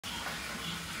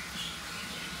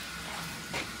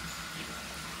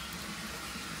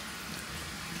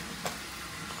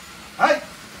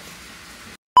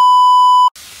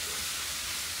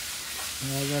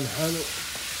حلو.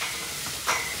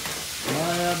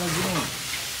 ها يا مجنون،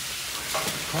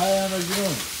 ها يا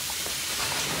مجنون.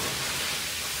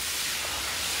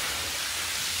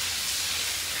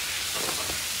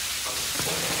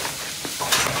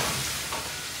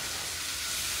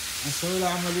 نسوي له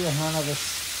عملية هنا بس.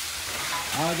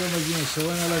 هذا مجنون،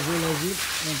 سوينا له زي لازم،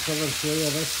 ننتظر شوية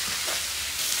بس.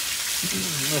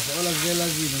 مفعولك زي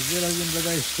لازم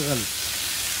بدأ يشتغل.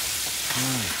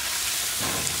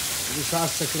 لسه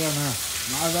سكران. ها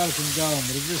مع ذلك نقاوم.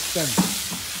 resistant.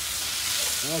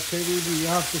 Okay baby, you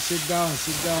have to sit down,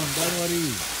 don't worry.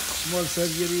 Small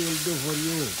surgery will do for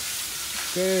you.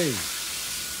 Okay.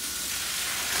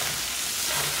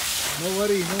 No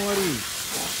worry.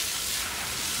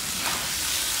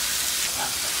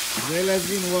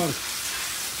 Gelazine work.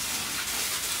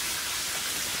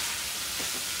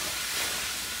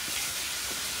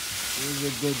 He's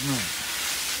a good man.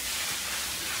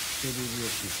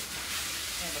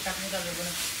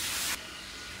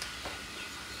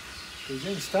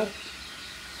 Then start.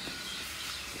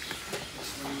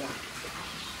 Bismillah.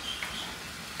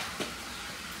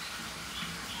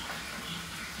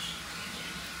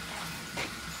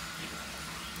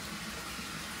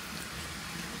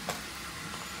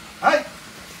 Hai.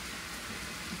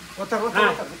 Water.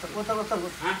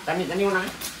 Tani mana?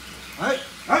 Hai.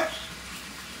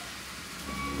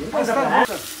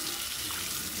 Water.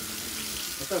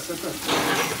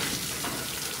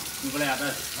 Ni boleh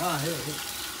atas. Here.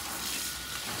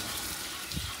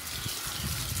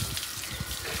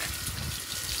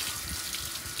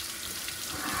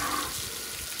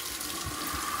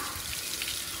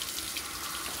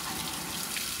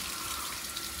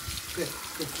 Okay.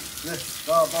 Yes,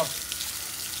 Bob.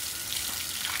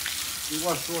 You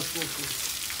wash.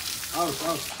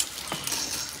 Out.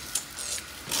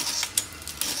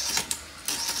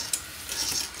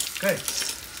 Okay.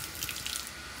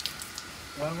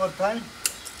 One more time.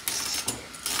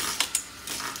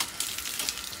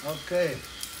 Okay.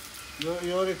 You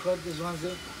record this one,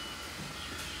 Zip.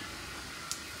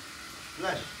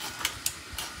 Flash.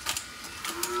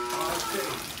 Okay.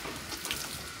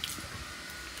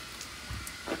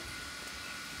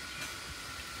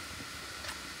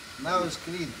 Now it's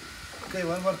clean. Okay,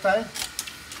 one more time.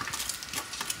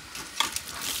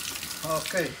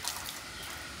 Okay.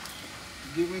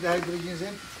 Give me the hydrogen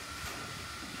zinc.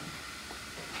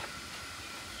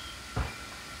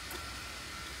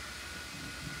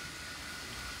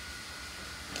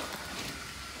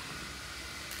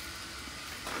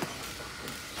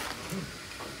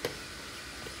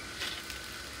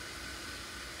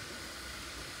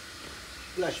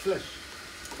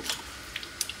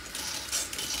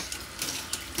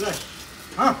 Flash.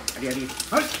 Huh? Adi.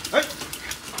 Hey.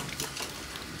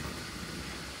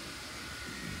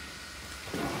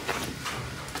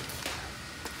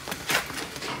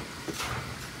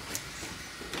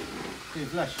 Okay,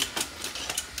 flash.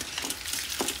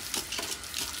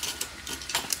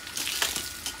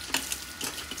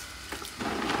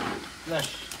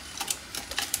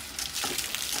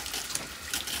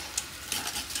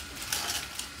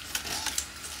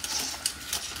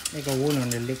 Make a wound on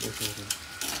the leg also.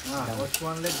 What's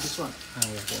one leg? This one.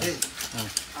 Yeah. Hey.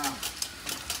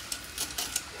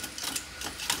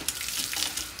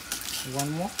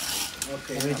 One more.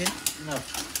 Okay. Enough.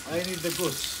 I need the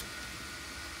goose.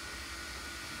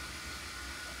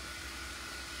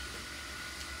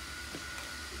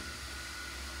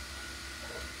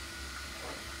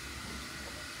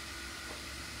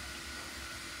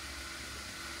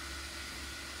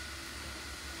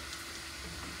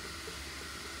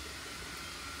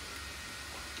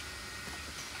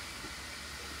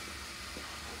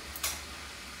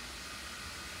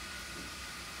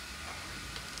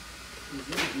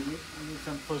 You need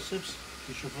some forceps,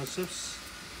 tissue forceps.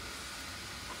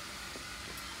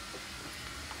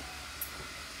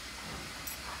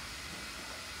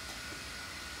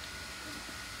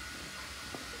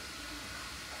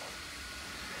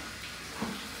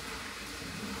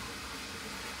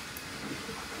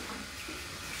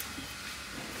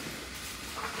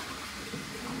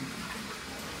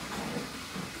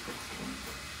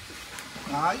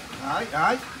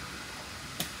 Aye.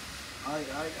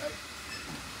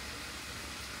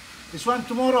 This one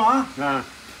tomorrow, huh?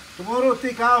 Tomorrow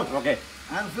take out. Okay.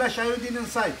 And flash iodine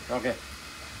inside. Okay.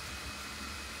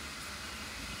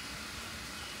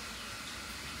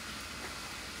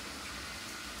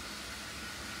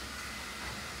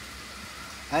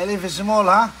 I leave it small,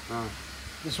 huh?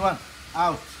 This one,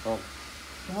 out. Oh.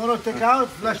 Tomorrow take out,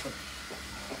 flash.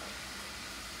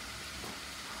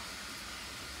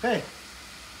 Okay.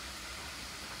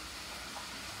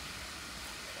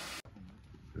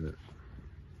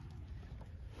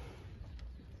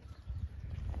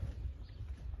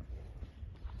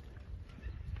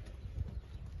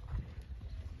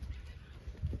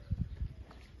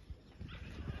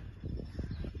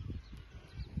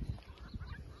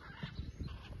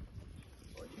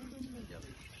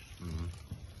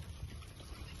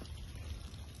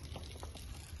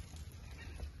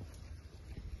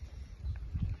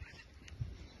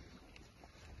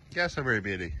 Que é essa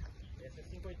vermelha aí? Essa é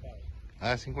 5 oitavos.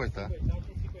 Ah, é 5 oitavos. 5 oitavos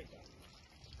tem 5 oitavos.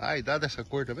 Ah, e dá dessa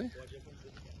cor também? Pode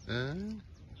acontecer.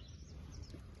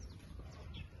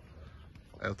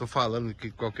 Eu tô falando que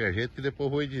de qualquer jeito, que depois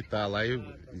eu vou editar lá e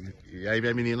aí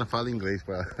minha menina fala inglês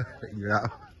pra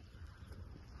gravar.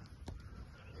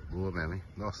 Boa mesmo, hein?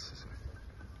 Nossa Senhora.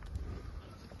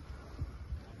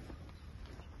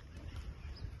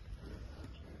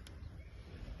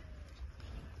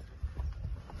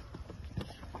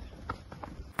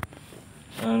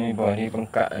 Ni bawah ni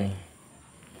bengkak ni.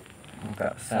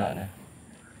 Bengkak besar dah.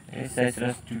 Jadi saya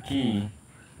sudah cuci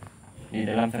di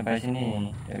dalam sampai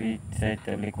sini, tapi saya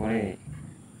tak boleh korek.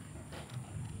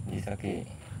 Jadi sakit.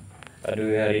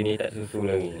 Aduh, hari ni tak susu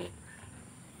lagi ni.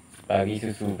 Pagi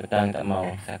susu, petang tak mau,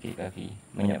 sakit kaki.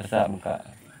 Banyak besar bengkak.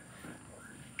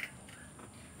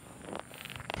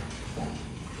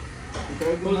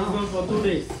 For 2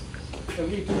 days.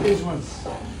 Every 2 days once.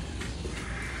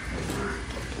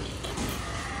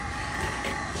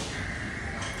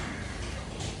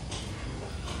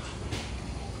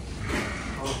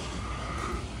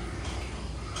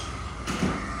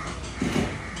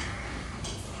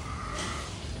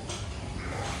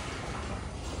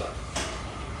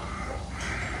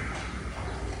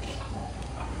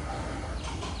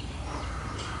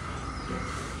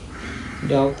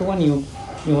 The outer one you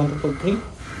want to put cream?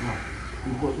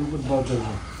 You put butter.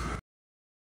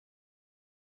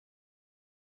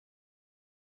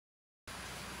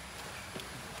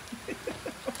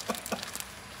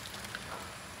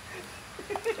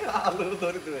 আলু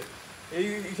ধরে দেবে এই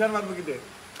ঈশান মারবো কিনে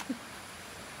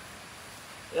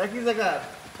একই জায়গা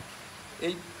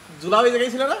এই জুলাবি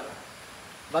জায়গায় ছিল না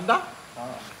বান্দা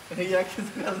এই একই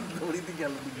জায়গা দৌড়িতে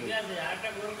গেল ঠিক আছে, আরেকটা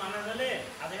গরু মানুষ হলে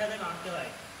হাতে হাতে মারতে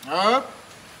হয়। হ্যাঁ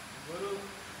গরু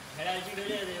ভেড়া এসে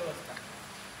ধরে এই অবস্থা।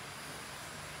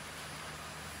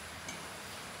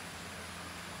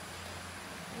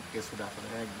 ওকে সুদা করে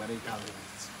একবারই কাল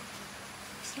দিচ্ছি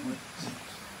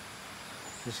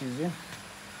This is it.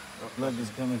 Blood is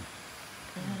coming.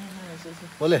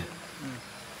 Ole.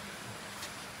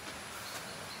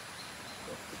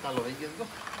 কালো হয়ে গেছে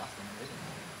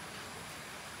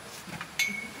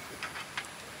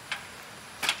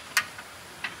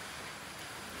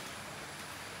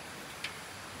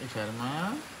এই শর্মা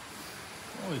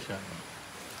ওই শর্মা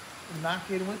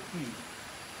নাকের মধ্যে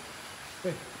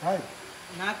Hey, hi.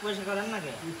 নাক পয়সা করেন না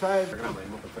কে? You tired?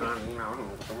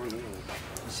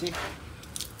 See?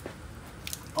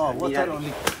 Oh, water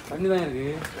only. தண்ணி தான் இருக்கு.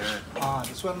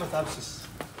 This one not abscess.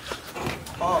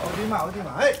 Oh, Odima.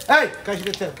 Hey, hey! Catch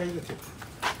the tail.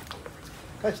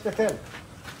 Catch the tail.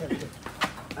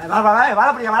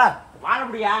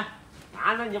 வாழப்படியா?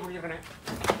 நான் தான் இங்க பிடிச்சிருக்கேன்.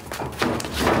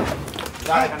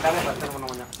 இதால கண்டாலே பிரச்சனை பண்ண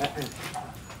கொஞ்சம்.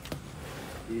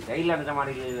 இது சைடுல இருந்த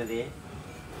மாதிரி இல்ல இது.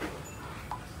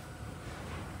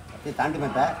 ये तांटी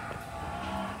में था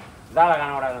இதால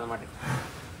காணோட அந்த மாதிரி.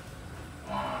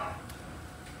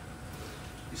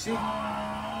 You see?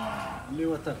 Only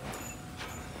water.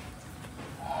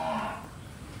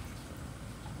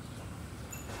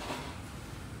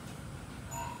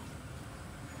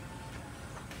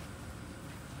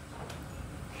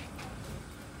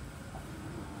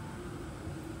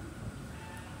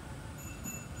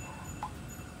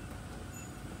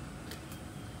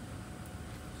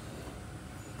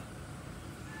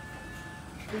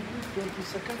 Give me 20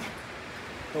 seconds.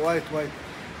 The white.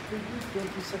 Give me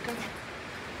 20 seconds.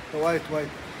 The white.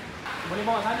 Boleh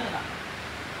bawa sana tak?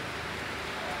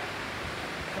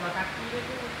 Kalau kaki dia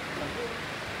tu.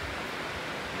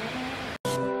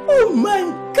 Oh my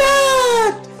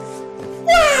god!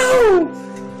 Wow!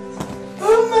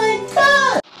 Oh my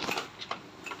god!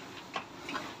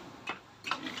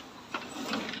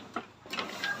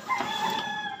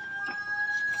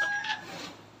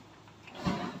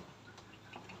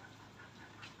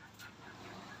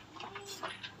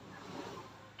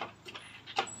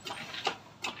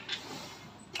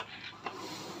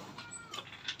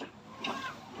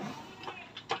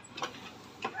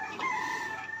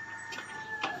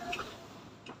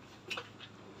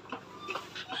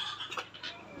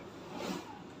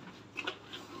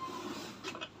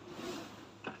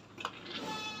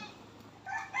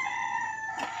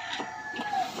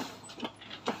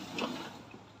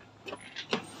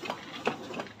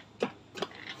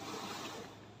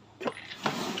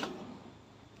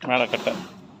 மேலே கட்ட.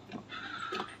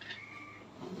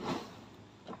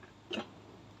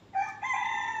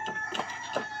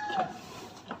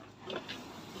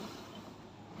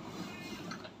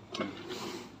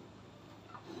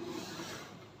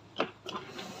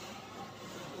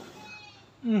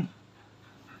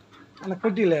 அண்ணா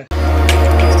கொட்டியில